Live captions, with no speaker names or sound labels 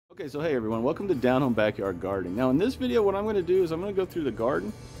Okay, so hey everyone, welcome to Down Home Backyard Gardening. Now in this video what I'm going to do is I'm going to go through the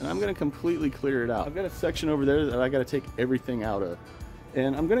garden and I'm going to completely clear it out. I've got a section over there that I got to take everything out of.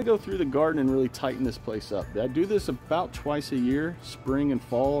 And I'm going to go through the garden and really tighten this place up. I do this about twice a year. Spring and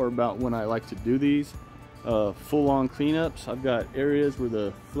fall are about when I like to do these full-on cleanups. I've got areas where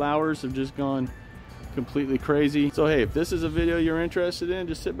the flowers have just gone completely crazy. So hey, if this is a video you're interested in,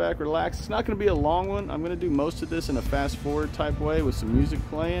 just sit back, relax. It's not going to be a long one. I'm going to do most of this in a fast forward type way with some music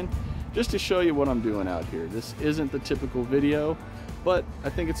playing just to show you what I'm doing out here. This isn't the typical video, but I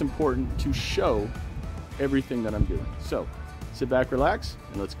think it's important to show everything that I'm doing. So sit back, relax,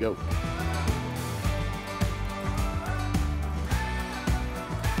 and let's go.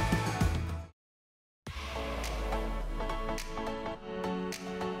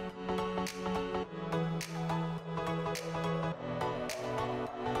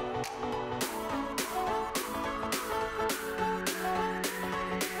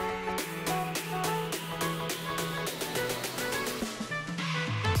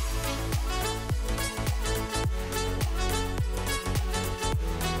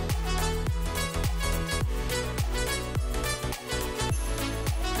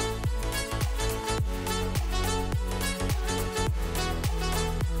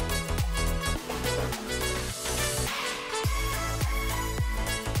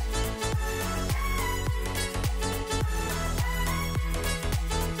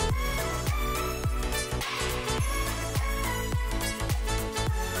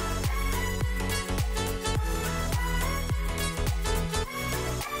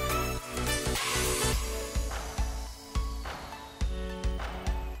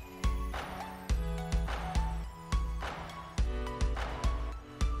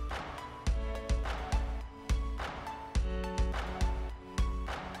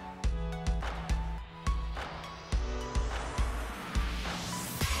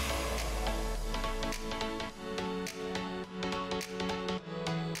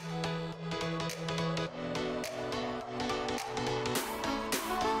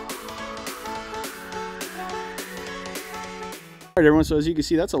 All right everyone, so as you can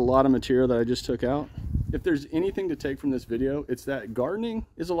see, that's a lot of material that I just took out. If there's anything to take from this video, it's that gardening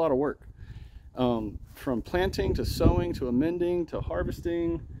is a lot of work. From planting to sowing to amending to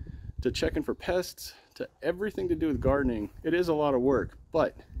harvesting to checking for pests to everything to do with gardening, it is a lot of work.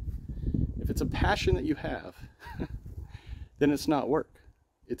 But if it's a passion that you have, then it's not work.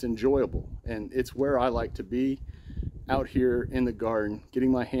 It's enjoyable, and it's where I like to be, out here in the garden, getting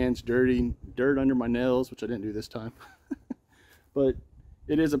my hands dirty, dirt under my nails, which I didn't do this time. But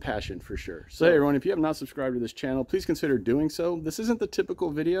it is a passion for sure. So hey everyone, if you have not subscribed to this channel, please consider doing so. This isn't the typical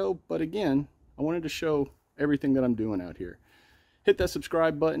video, but again, I wanted to show everything that I'm doing out here. Hit that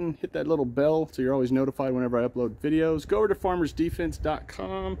subscribe button, hit that little bell so you're always notified whenever I upload videos. Go over to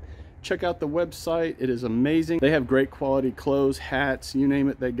farmersdefense.com, check out the website. It is amazing. They have great quality clothes, hats, you name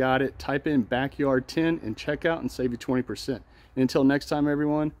it, they got it. Type in backyard 10 and check out and save you 20%. And until next time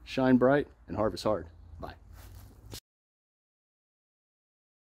everyone, shine bright and harvest hard.